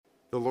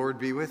The Lord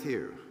be with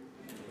you.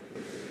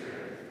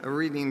 A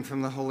reading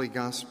from the Holy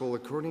Gospel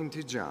according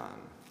to John.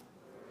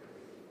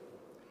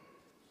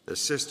 The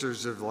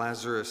sisters of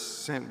Lazarus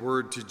sent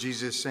word to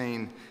Jesus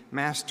saying,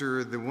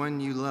 "Master, the one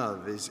you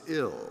love is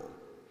ill."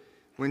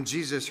 When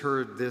Jesus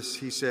heard this,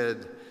 he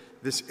said,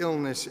 "This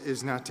illness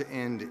is not to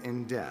end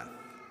in death,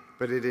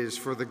 but it is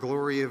for the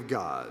glory of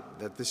God,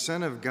 that the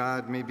Son of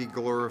God may be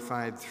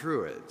glorified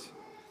through it."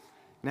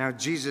 Now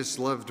Jesus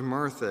loved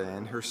Martha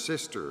and her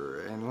sister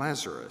and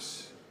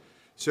Lazarus.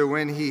 So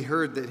when he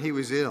heard that he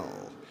was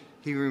ill,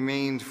 he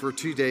remained for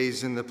 2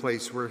 days in the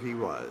place where he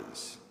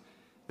was.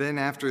 Then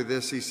after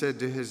this he said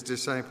to his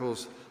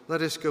disciples,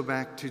 "Let us go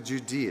back to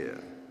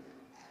Judea."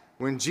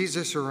 When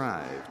Jesus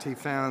arrived, he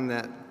found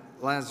that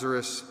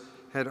Lazarus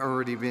had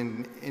already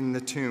been in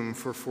the tomb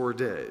for 4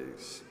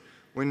 days.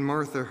 When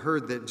Martha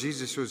heard that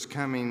Jesus was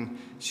coming,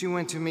 she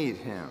went to meet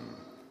him,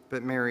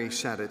 but Mary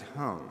sat at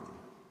home.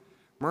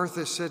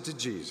 Martha said to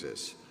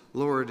Jesus,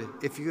 "Lord,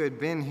 if you had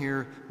been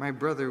here, my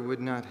brother would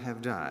not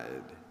have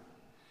died.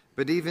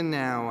 But even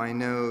now I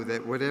know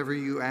that whatever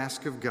you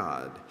ask of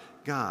God,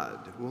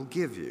 God will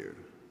give you."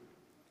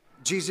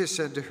 Jesus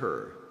said to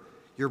her,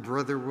 "Your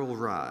brother will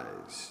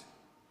rise."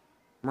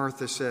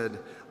 Martha said,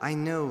 "I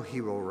know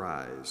he will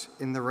rise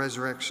in the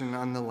resurrection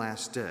on the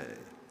last day."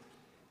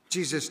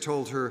 Jesus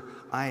told her,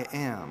 "I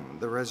am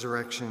the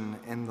resurrection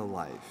and the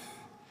life.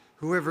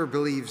 Whoever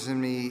believes in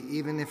me,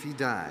 even if he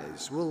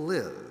dies, will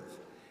live.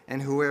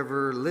 And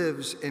whoever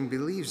lives and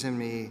believes in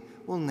me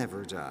will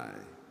never die.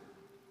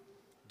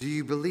 Do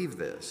you believe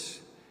this?"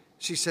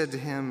 She said to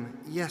him,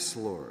 "Yes,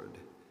 Lord.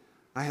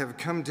 I have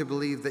come to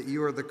believe that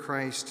you are the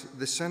Christ,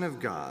 the Son of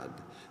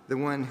God, the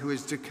one who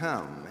is to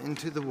come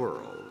into the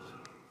world."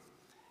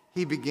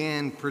 He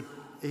became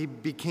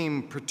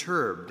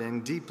perturbed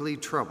and deeply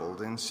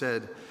troubled and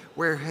said,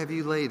 "Where have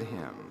you laid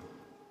him?"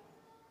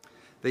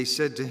 They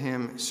said to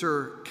him,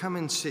 "Sir, come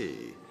and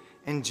see."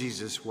 And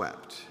Jesus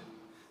wept.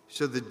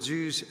 So the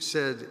Jews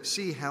said,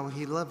 "See how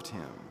he loved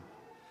him."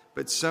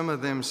 But some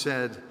of them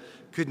said,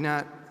 "Could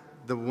not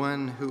the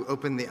one who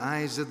opened the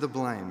eyes of the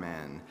blind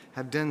man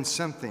have done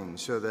something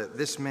so that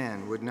this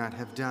man would not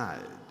have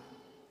died?"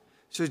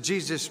 So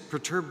Jesus,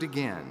 perturbed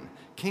again,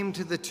 came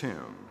to the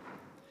tomb.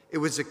 It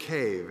was a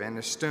cave, and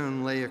a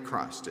stone lay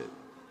across it.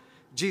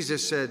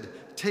 Jesus said,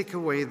 "Take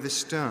away the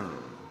stone."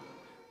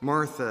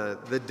 Martha,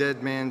 the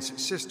dead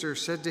man's sister,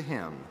 said to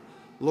him,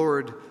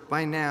 "Lord,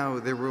 by now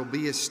there will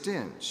be a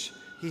stench.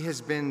 He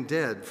has been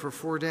dead for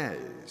 4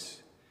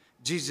 days."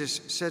 Jesus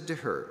said to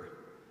her,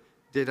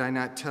 "Did I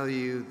not tell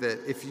you that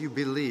if you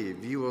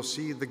believe, you will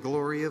see the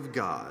glory of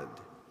God?"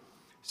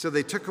 So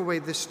they took away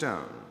the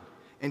stone,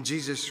 and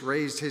Jesus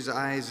raised his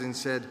eyes and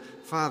said,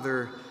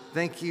 "Father,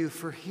 thank you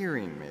for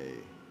hearing me.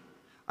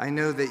 I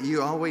know that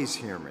you always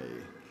hear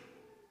me,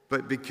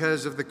 but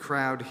because of the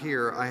crowd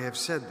here, I have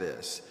said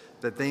this,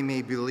 that they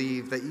may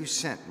believe that you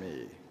sent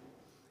me."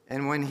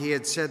 And when he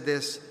had said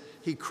this,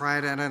 he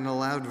cried out in a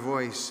loud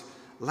voice,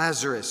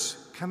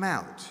 "Lazarus, come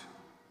out."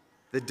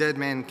 The dead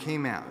man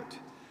came out,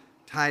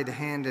 tied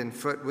hand and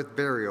foot with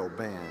burial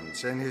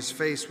bands, and his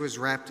face was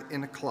wrapped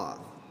in a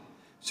cloth.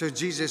 So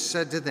Jesus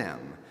said to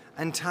them,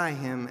 "Untie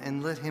him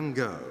and let him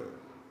go."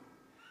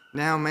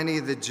 Now many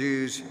of the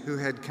Jews who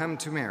had come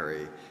to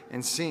Mary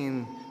and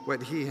seen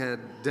what he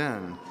had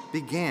done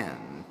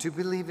began to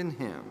believe in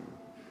him.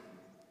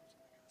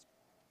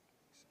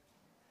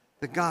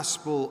 The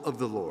Gospel of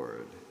the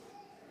Lord.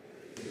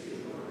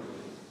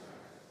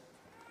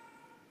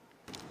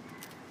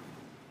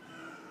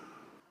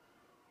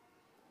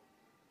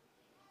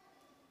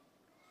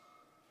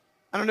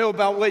 I don't know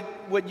about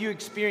what you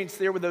experienced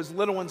there with those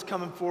little ones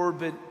coming forward,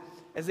 but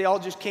as they all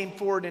just came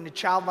forward in a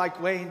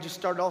childlike way and just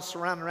started all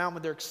surrounding around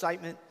with their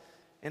excitement,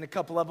 and a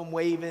couple of them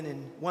waving,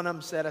 and one of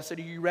them said, I said,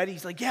 "Are you ready?"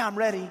 He's like, "Yeah, I'm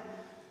ready."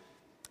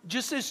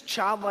 Just this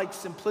childlike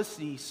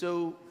simplicity.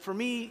 So for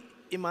me,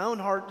 in my own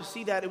heart, to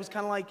see that, it was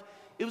kind of like,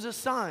 it was a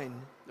sign,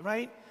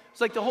 right?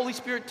 It's like the Holy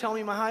Spirit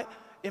telling me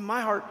in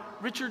my heart,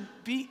 "Richard,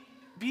 be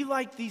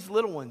like these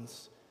little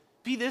ones.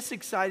 Be this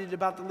excited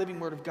about the living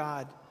word of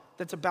God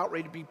that's about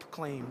ready to be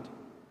proclaimed.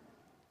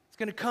 It's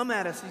going to come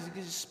at us. He's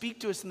going to speak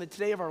to us in the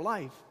today of our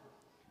life.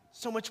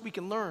 So much we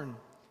can learn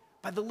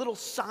by the little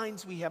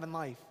signs we have in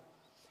life.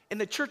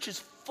 And the church is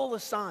full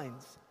of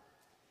signs.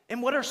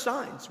 And what are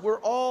signs?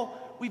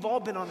 We've all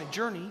been on a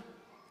journey.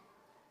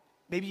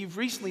 Maybe you've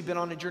recently been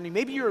on a journey.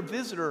 Maybe you're a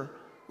visitor,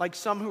 like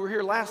some who were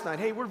here last night.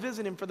 Hey, we're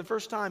visiting for the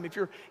first time. If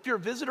you're a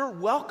visitor,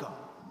 welcome.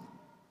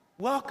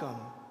 Welcome.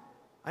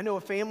 I know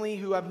a family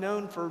who I've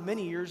known for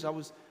many years. I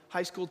was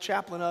high school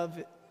chaplain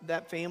of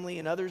that family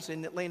and others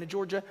in Atlanta,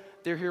 Georgia.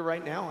 They're here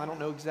right now. I don't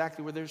know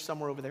exactly where they're,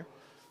 somewhere over there.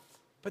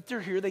 But they're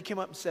here. They came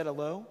up and said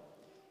hello.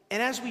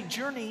 And as we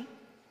journey,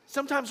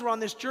 sometimes we're on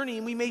this journey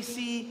and we may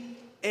see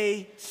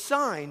a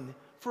sign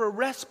for a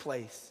rest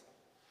place.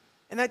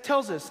 And that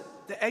tells us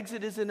the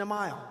exit is in a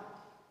mile.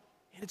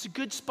 And it's a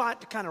good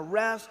spot to kind of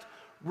rest,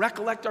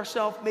 recollect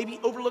ourselves, maybe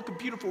overlook a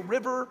beautiful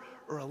river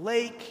or a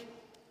lake,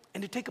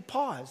 and to take a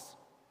pause.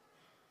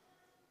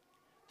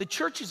 The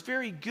church is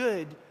very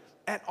good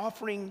at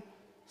offering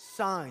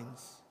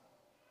signs.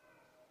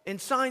 And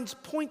signs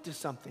point to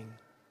something.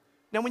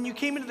 Now, when you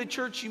came into the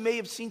church, you may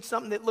have seen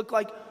something that looked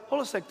like,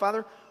 hold a sec,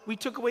 Father, we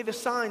took away the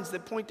signs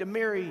that point to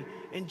Mary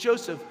and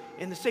Joseph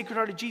and the Sacred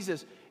Heart of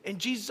Jesus and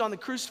Jesus on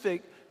the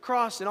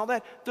cross and all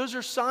that. Those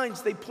are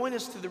signs. They point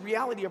us to the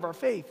reality of our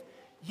faith.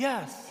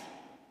 Yes.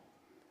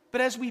 But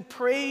as we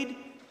prayed,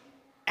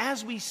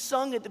 as we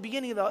sung at the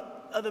beginning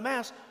of the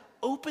Mass,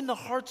 open the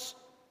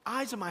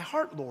eyes of my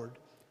heart, Lord.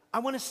 I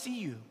want to see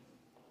you.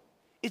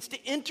 It's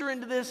to enter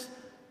into this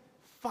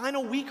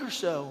final week or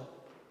so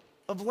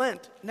of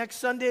Lent. Next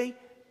Sunday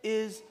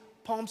is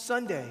Palm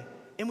Sunday,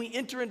 and we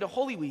enter into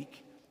Holy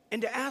Week.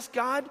 And to ask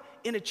God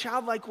in a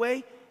childlike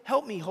way,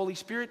 help me, Holy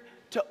Spirit,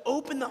 to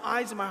open the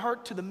eyes of my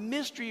heart to the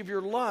mystery of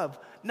your love,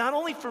 not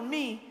only for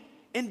me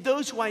and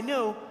those who I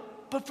know,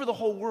 but for the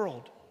whole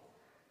world.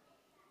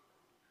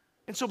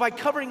 And so by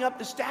covering up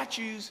the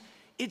statues,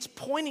 it's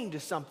pointing to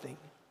something.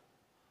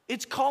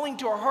 It's calling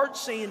to our hearts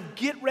saying,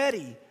 get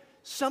ready.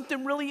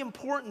 Something really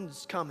important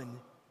is coming.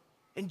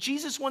 And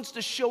Jesus wants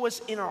to show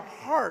us in our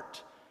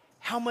heart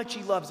how much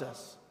he loves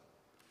us.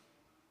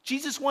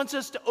 Jesus wants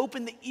us to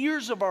open the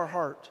ears of our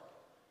heart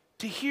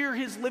to hear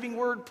his living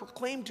word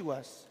proclaimed to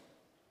us.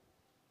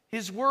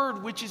 His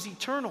word, which is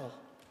eternal,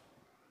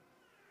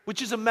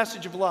 which is a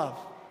message of love.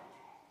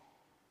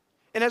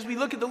 And as we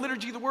look at the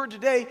liturgy of the word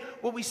today,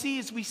 what we see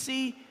is we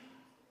see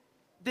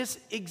this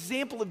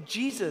example of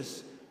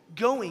Jesus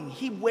going.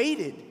 He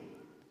waited.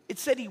 It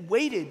said he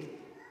waited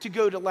to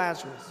go to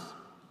Lazarus.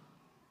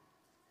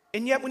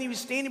 And yet when he was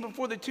standing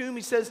before the tomb,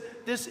 he says,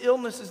 this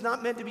illness is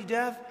not meant to be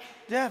death.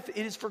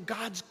 It is for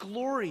God's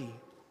glory.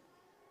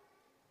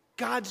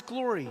 God's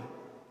glory.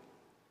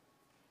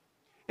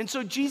 And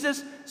so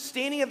Jesus,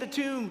 standing at the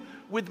tomb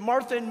with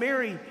Martha and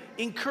Mary,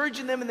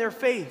 encouraging them in their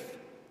faith.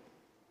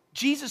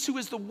 Jesus, who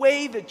is the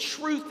way, the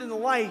truth, and the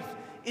life,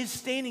 is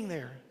standing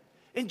there.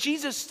 And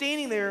Jesus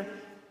standing there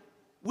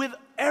with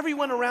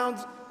everyone around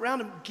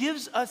him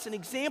gives us an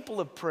example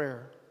of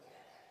prayer.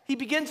 He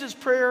begins his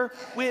prayer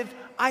with,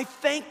 I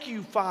thank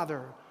you,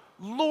 Father,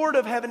 Lord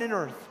of heaven and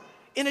earth,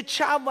 in a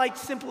childlike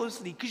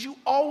simplicity, because you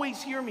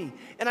always hear me.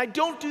 And I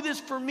don't do this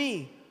for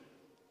me.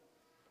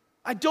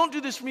 I don't do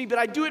this for me, but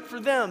I do it for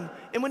them.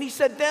 And when he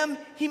said them,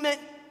 he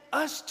meant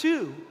us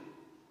too.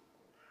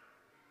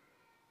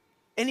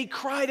 And he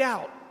cried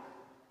out,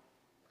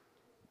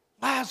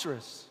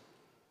 Lazarus,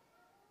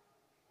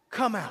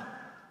 come out.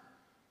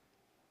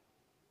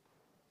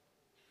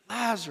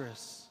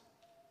 Lazarus,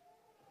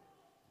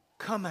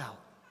 come out.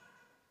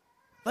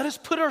 Let us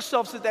put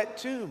ourselves at that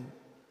tomb.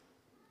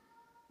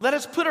 Let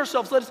us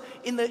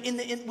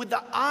with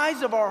the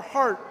eyes of our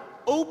heart,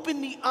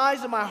 open the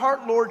eyes of my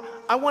heart, Lord.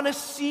 I want to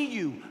see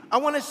you. I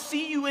want to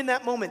see you in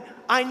that moment.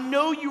 I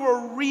know you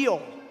are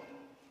real.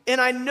 And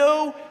I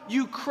know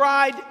you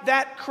cried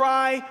that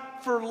cry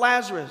for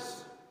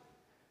Lazarus.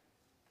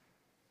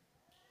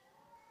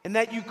 And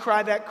that you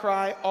cry that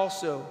cry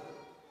also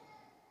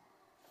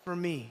for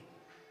me.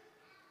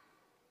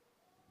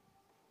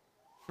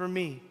 For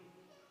me.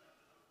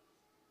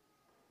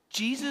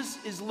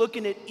 Jesus is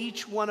looking at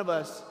each one of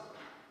us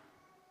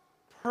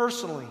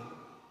personally.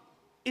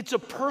 It's a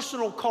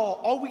personal call.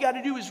 All we got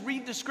to do is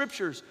read the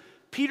scriptures.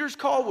 Peter's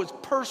call was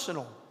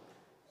personal.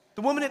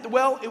 The woman at the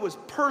well, it was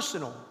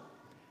personal.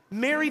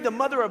 Mary, the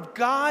mother of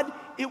God,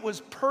 it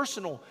was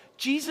personal.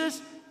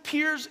 Jesus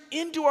peers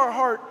into our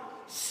heart,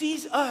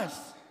 sees us.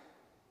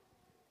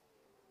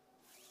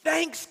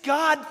 Thanks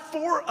God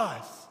for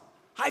us.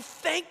 I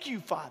thank you,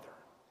 Father.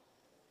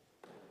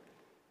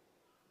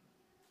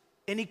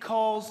 And he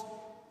calls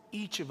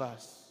each of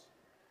us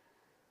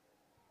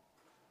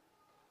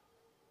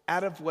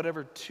out of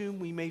whatever tomb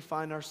we may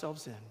find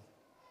ourselves in.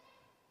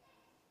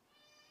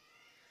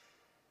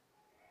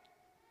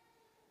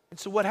 And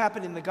so what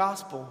happened in the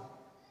gospel?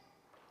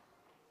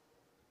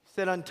 He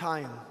said,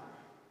 untie him.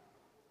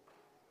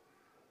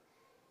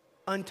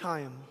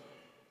 Untie him.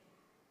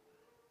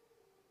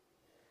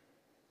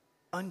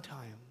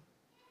 Untie him.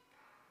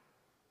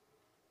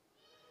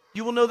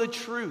 You will know the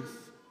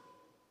truth,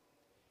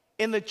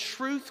 and the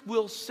truth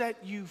will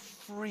set you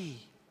free.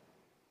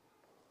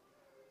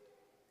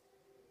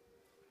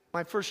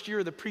 My first year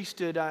of the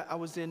priesthood, I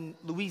was in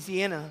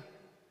Louisiana,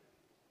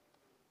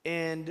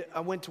 and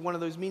I went to one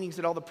of those meetings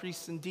that all the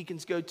priests and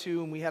deacons go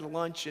to, and we had a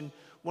lunch, and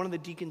one of the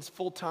deacons,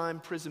 full-time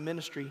prison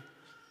ministry,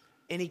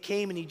 and he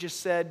came and he just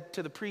said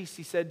to the priest,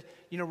 he said,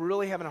 we're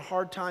really having a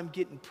hard time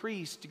getting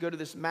priests to go to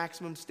this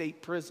maximum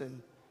state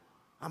prison.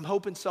 I'm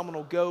hoping someone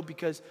will go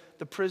because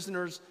the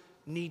prisoners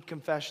need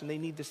confession. They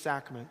need the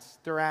sacraments.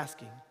 They're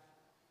asking.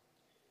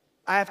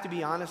 I have to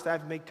be honest, I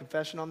have to make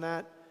confession on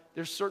that.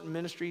 There's certain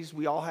ministries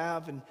we all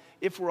have, and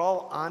if we're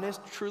all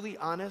honest, truly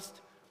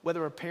honest,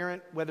 whether a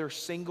parent, whether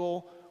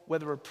single,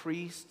 whether a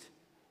priest,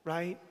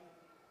 right?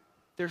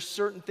 There's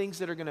certain things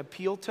that are going to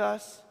appeal to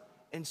us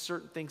and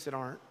certain things that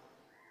aren't.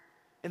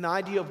 And the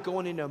idea of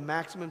going into a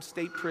maximum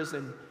state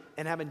prison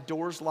and having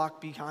doors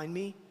locked behind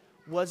me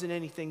wasn't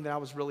anything that I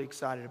was really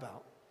excited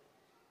about.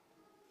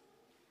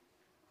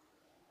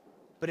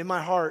 But in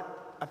my heart,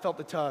 I felt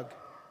the tug.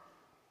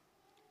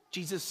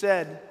 Jesus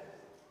said,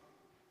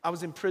 I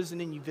was in prison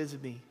and you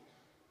visited me.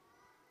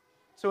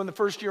 So in the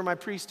first year of my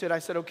priesthood, I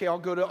said, okay, I'll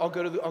go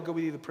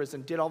with you to the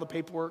prison. Did all the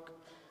paperwork,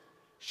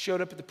 showed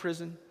up at the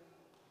prison,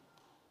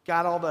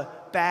 got all the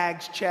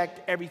bags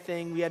checked,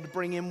 everything. We had to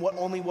bring in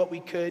only what we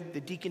could. The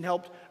deacon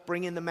helped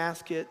bring in the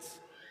mass kits.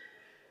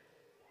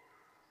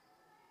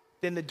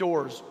 Then the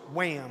doors,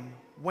 wham,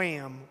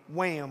 wham,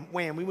 wham,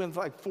 wham. We went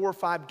like 4 or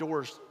 5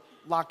 doors,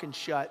 lock and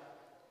shut.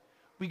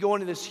 We go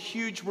into this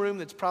huge room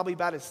that's probably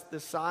about the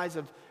size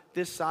of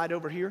this side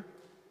over here.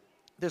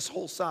 This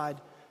whole side,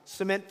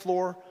 cement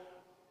floor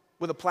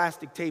with a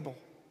plastic table.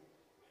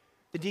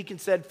 The deacon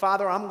said,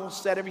 Father, I'm going to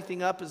set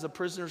everything up as the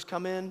prisoners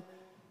come in.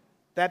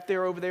 That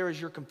there over there is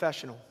your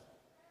confessional.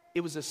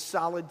 It was a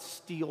solid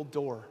steel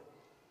door.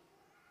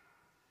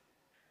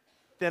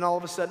 Then all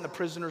of a sudden the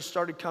prisoners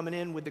started coming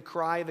in with the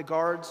cry of the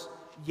guards,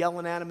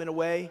 yelling at them in a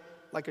way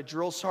like a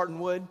drill sergeant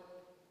would.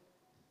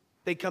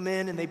 They come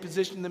in and they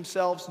position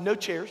themselves, no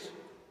chairs.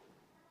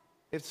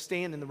 They have to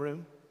stand in the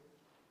room.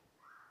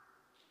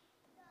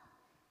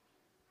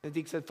 And the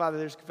deacon said, Father,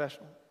 there's a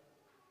confessional.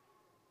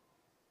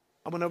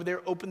 I went over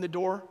there, opened the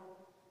door.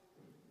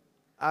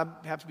 I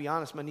have to be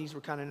honest, my knees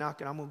were kind of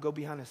knocking. I'm going to go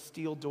behind a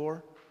steel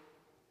door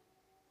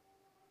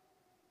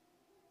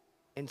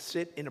and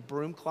sit in a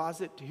broom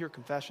closet to hear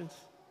confessions.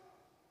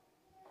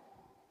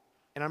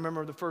 And I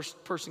remember the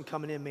first person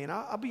coming in, man,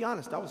 I'll be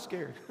honest, I was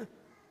scared.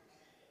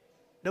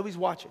 Nobody's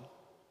watching,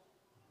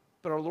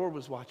 but our Lord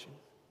was watching.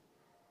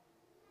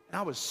 And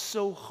I was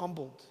so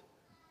humbled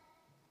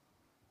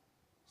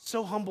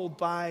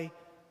by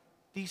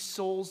these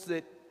souls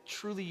that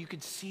truly you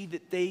could see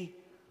that they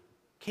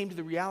came to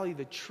the reality of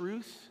the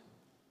truth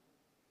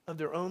of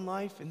their own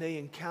life, and they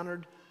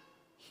encountered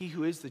He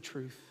who is the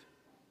truth.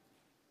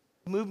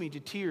 It moved me to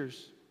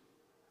tears.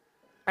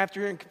 After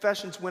hearing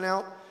confessions, went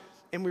out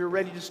and we were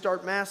ready to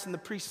start Mass, and the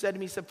priest said to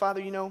me, he said, Father,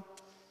 you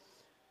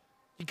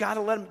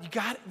gotta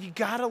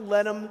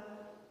let them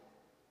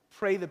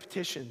pray the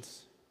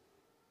petitions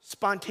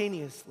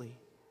spontaneously.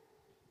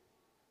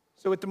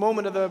 So at the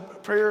moment of the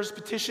prayers,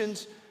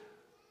 petitions,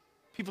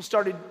 people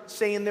started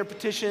saying their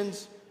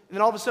petitions. And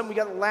then all of a sudden we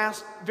got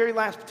the very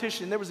last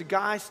petition. There was a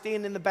guy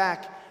standing in the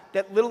back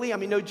that literally, I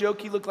mean, no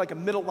joke, he looked like a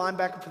middle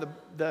linebacker for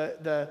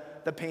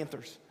the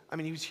Panthers. I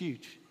mean, he was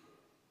huge.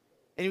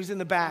 And he was in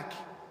the back.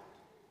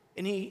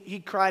 And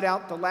he cried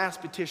out the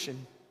last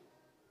petition.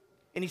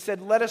 And he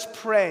said, let us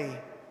pray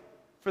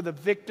for the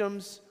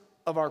victims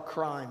of our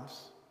crimes.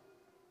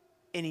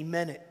 And he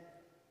meant it.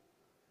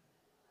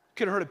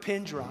 Could have heard a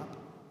pin drop.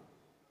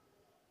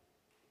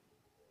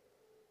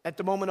 At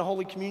the moment of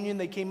Holy Communion,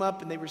 they came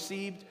up and they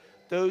received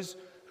those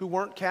who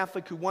weren't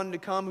Catholic, who wanted to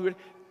come, who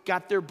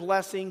got their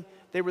blessing.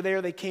 They were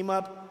there, they came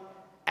up.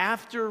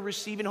 After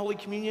receiving Holy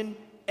Communion,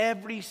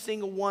 every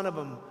single one of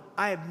them,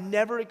 I have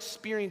never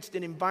experienced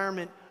an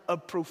environment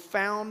of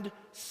profound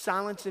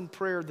silence and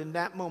prayer than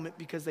that moment,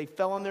 because they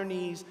fell on their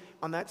knees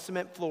on that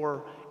cement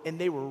floor and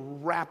they were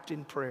wrapped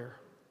in prayer.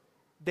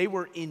 They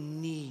were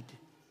in need.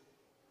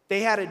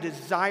 They had a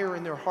desire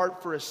in their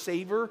heart for a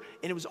Savior,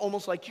 and it was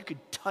almost like you could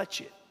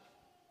touch it.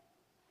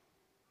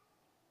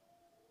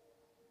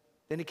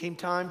 Then it came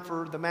time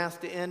for the Mass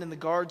to end, and the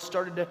guards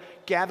started to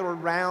gather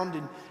around,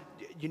 and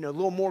a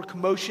little more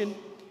commotion.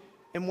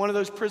 And one of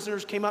those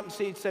prisoners came up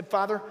and said,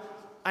 Father,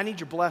 I need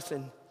your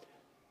blessing.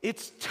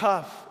 It's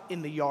tough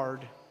in the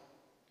yard.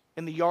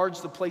 And the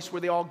yard's the place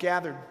where they all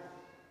gathered.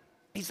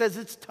 He says,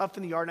 it's tough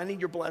in the yard. I need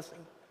your blessing.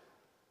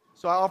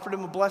 So I offered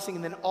him a blessing,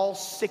 and then all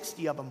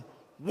 60 of them,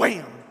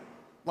 wham,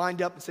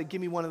 lined up and said, give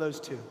me one of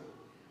those too.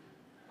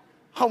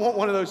 I want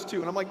one of those too.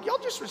 And I'm like, y'all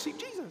just received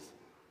Jesus.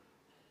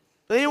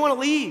 But they didn't want to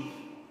leave.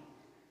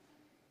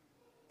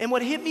 And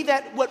what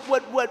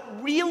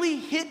really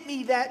hit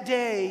me that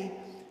day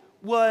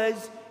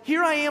was,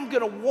 here I am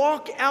going to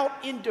walk out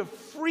into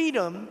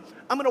freedom.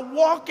 I'm going to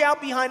walk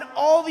out behind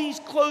all these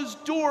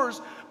closed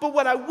doors. But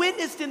what I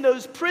witnessed in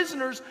those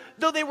prisoners,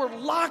 though they were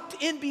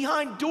locked in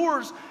behind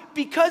doors,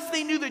 because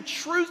they knew the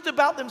truth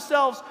about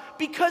themselves,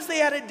 because they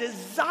had a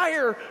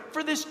desire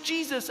for this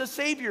Jesus, a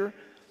Savior,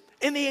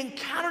 and they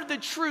encountered the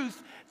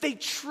truth, they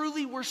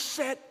truly were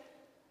set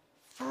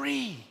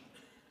free.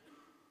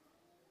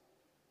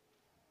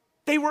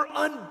 They were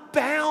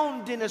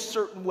unbound in a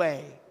certain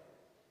way.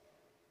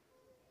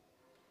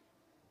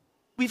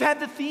 We've had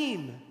the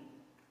theme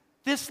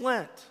this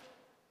Lent.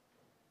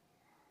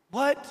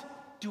 What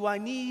do I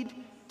need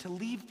to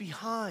leave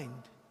behind?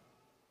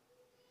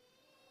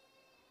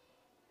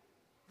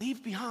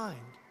 Leave behind.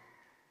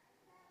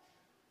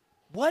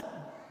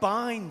 What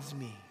binds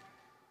me?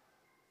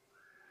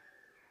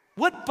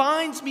 What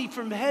binds me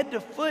from head to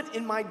foot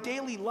in my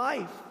daily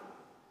life?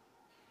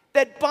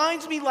 That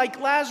binds me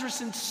like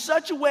Lazarus in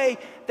such a way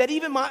that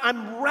even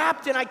I'm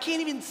wrapped and I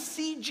can't even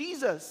see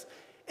Jesus.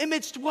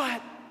 Amidst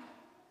what?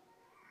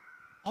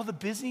 All the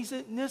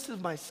busyness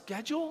of my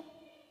schedule?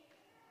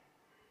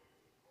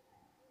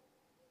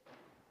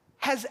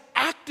 Has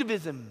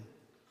activism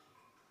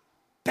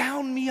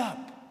bound me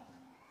up?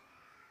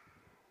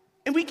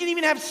 And we can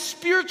even have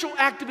spiritual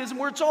activism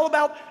where it's all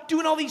about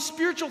doing all these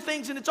spiritual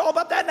things and it's all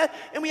about that and that,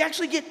 and we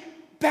actually get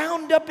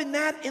bound up in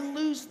that and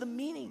lose the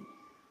meaning.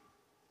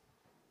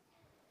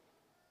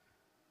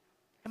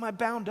 Am I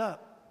bound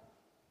up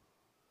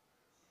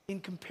in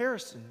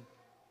comparison?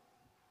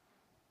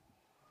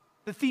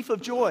 The thief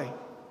of joy.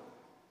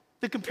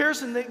 The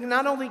comparison that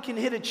not only can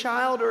hit a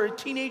child or a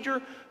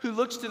teenager who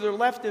looks to their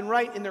left and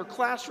right in their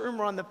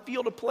classroom or on the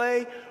field of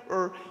play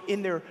or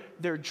in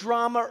their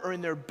drama or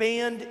in their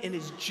band and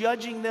is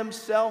judging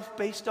themselves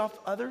based off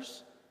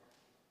others,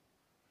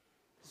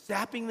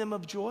 zapping them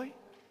of joy,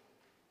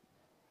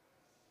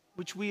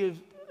 which we as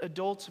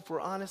adults, if we're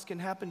honest, can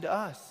happen to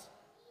us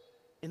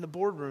in the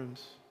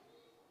boardrooms,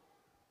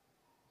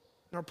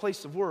 in our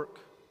place of work,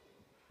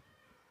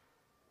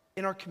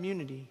 in our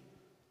community,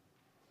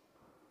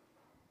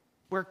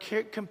 where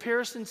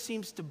comparison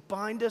seems to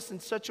bind us in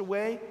such a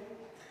way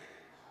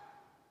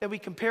that we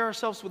compare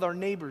ourselves with our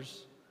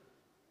neighbors,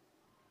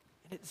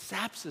 and it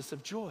zaps us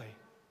of joy.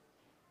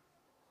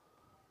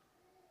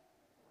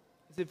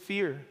 Is it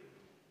fear?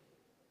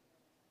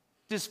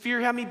 Does fear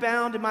have me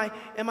bound?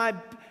 Am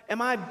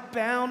I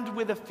bound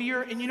with a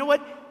fear? And you know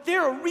what?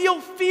 There are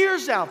real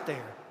fears out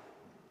there.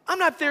 I'm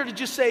not there to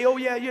just say, oh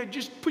yeah,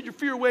 just put your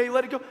fear away,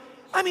 let it go.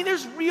 I mean,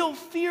 there's real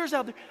fears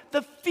out there.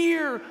 The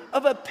fear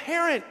of a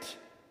parent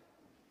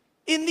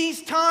in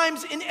these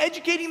times in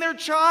educating their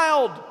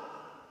child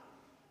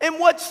and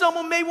what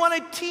someone may want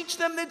to teach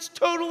them that's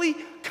totally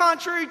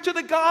contrary to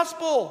the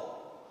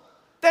gospel,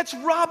 that's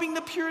robbing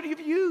the purity of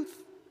youth.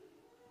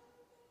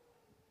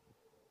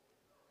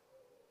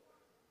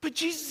 But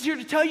Jesus is here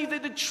to tell you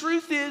that the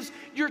truth is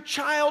your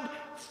child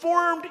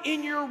formed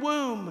in your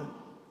womb.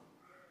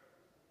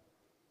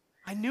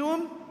 I knew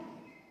him,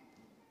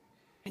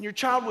 and your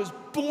child was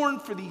born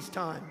for these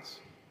times.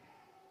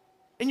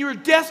 And you were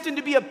destined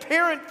to be a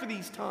parent for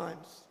these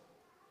times.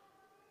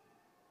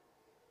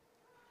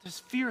 Does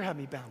fear have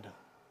me bound up?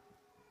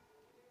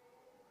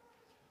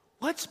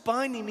 What's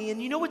binding me?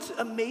 And you know what's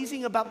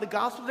amazing about the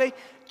gospel today?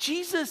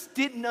 Jesus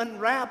didn't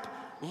unwrap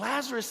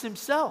Lazarus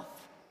himself.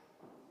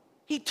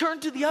 He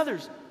turned to the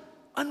others.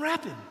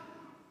 Unwrap him.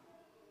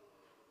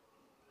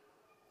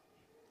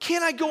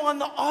 Can I go on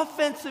the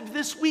offensive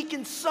this week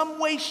in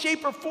some way,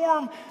 shape, or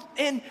form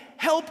and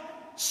help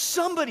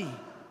somebody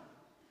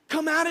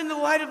come out in the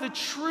light of the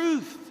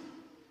truth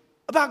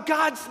about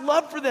God's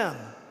love for them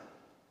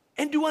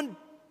and to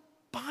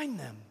unbind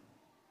them?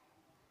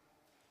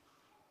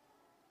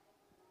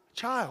 A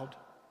child,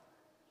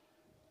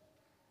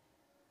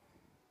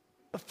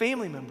 a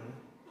family member.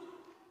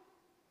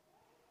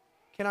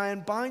 Can I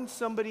unbind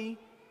somebody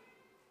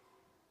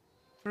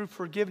through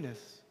forgiveness?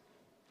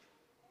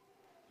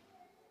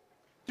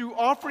 Through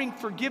offering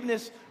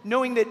forgiveness,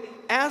 knowing that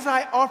as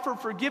I offer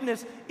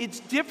forgiveness, it's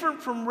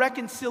different from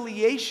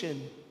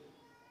reconciliation.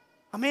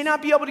 I may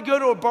not be able to go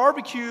to a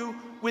barbecue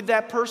with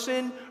that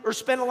person or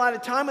spend a lot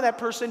of time with that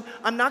person.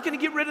 I'm not going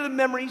to get rid of the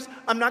memories.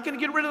 I'm not going to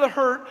get rid of the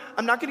hurt.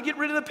 I'm not going to get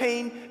rid of the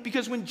pain,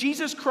 because when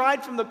Jesus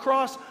cried from the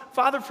cross,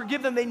 Father,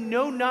 forgive them, they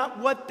know not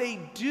what they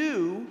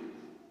do.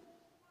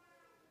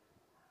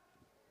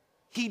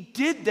 He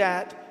did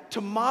that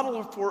to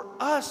model for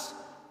us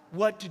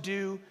what to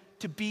do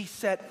to be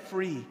set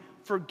free.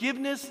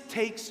 Forgiveness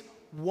takes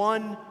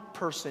one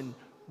person.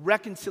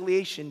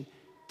 Reconciliation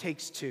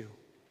takes two.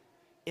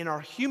 In our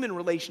human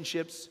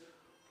relationships,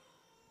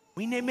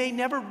 we may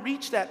never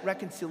reach that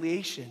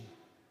reconciliation.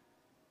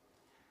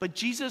 But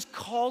Jesus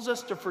calls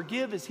us to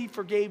forgive as he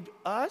forgave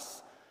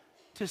us,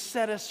 to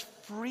set us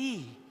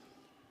free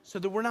so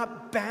that we're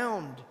not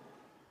bound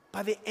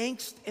by the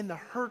angst and the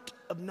hurt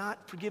of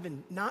not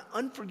forgiven.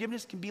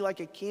 Unforgiveness can be like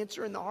a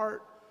cancer in the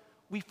heart.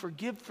 We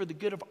forgive for the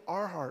good of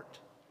our heart.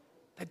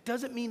 That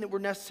doesn't mean that we're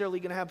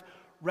necessarily going to have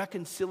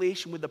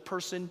reconciliation with the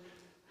person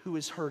who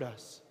has hurt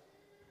us.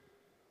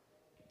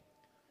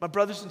 My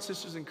brothers and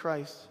sisters in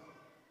Christ,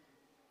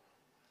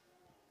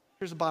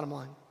 here's the bottom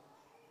line.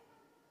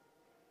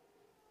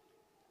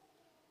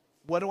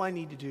 What do I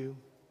need to do?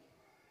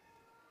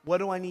 What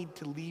do I need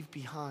to leave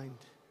behind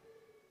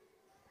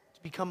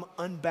to become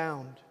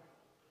unbound,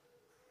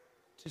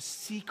 to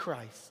see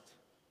Christ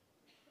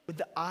with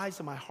the eyes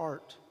of my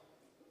heart,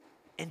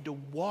 and to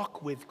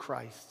walk with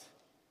Christ?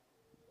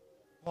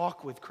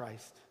 Walk with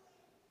Christ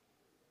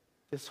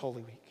this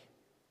Holy Week.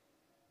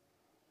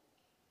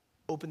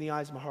 Open the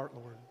eyes of my heart,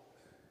 Lord.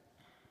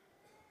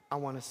 I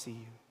want to see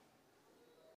you.